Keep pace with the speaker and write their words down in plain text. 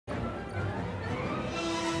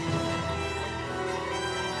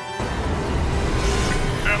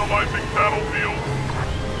Analyzing battlefield.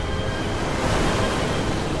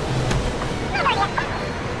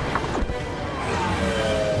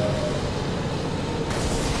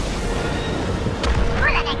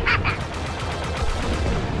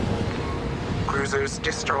 Cruisers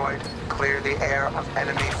destroyed. Clear the air of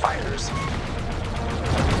enemy fighters.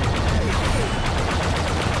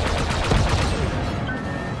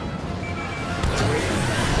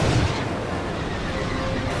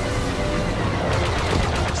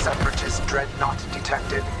 Separatist dreadnought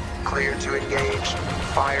detected. Clear to engage.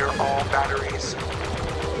 Fire all batteries.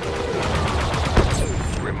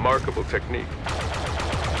 Remarkable technique.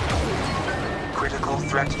 Critical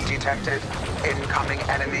threat detected. Incoming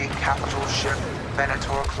enemy capital ship,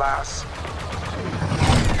 Venator class.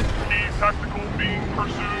 Key tactical being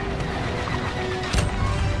pursued.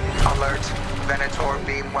 Alert. Venator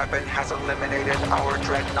beam weapon has eliminated our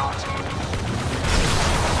dreadnought.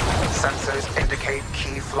 Sensors indicate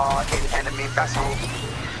key flaw in enemy vessel.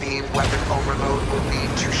 Beam weapon overload will lead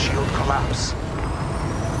to shield collapse.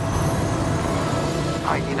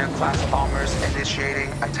 Hyena class bombers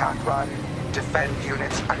initiating attack run. Defend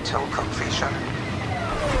units until completion.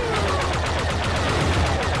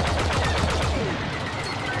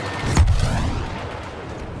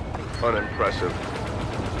 Unimpressive.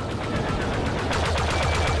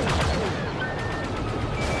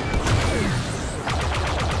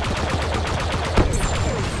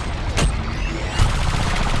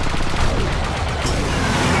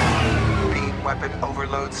 Beam weapon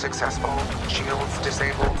overload successful. Shields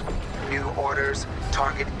disabled. New orders.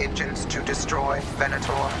 Target engines to destroy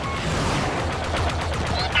Venator.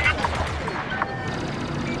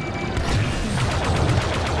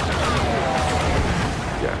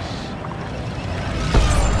 Yes.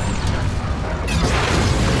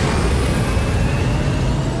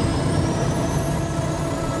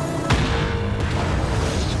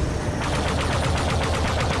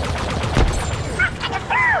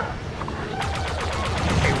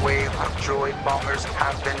 A wave of droid bombers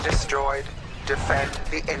have been destroyed. Defend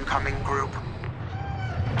the incoming group.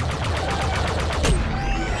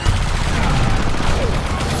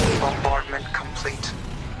 Bombardment complete.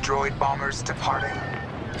 Droid bombers departing.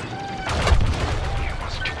 You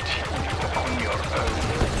must continue on your own.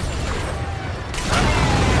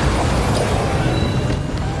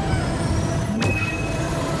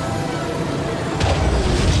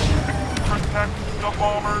 Protect the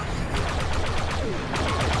bombers.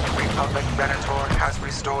 Republic Venator has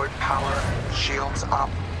restored power. Shields up.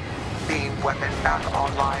 Beam weapon back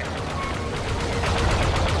online.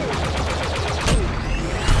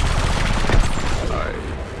 I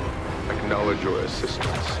acknowledge your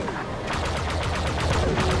assistance.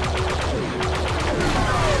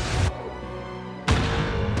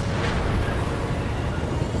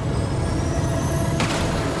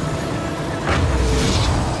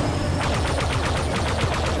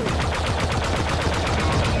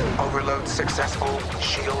 Overload successful.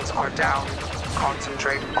 Shields are down.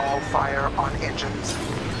 Concentrate all fire on engines.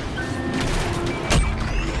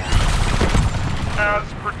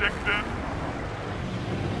 As predicted.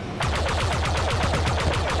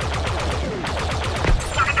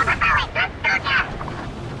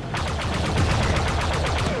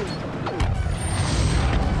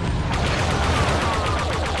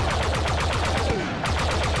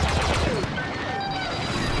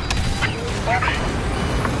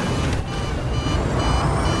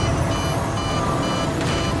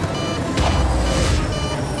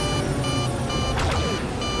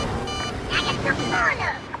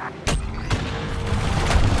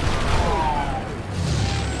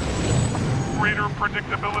 Greater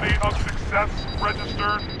predictability of success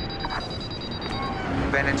registered.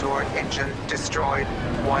 Venator engine destroyed.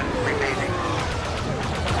 One remaining.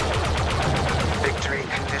 Victory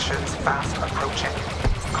conditions fast approaching.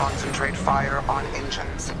 Concentrate fire on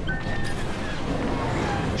engines.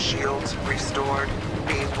 Shields restored.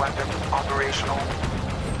 Beam weapon operational.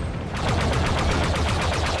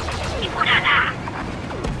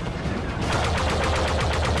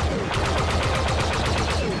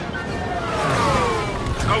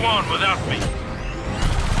 Go on without me.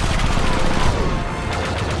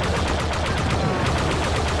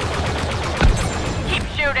 Keep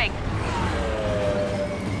shooting.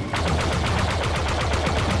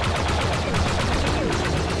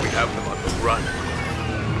 We have them on the run.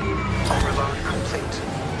 Overload complete.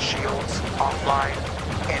 Shields offline.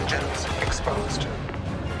 Engines exposed.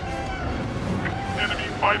 Enemy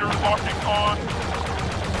fighter locking on.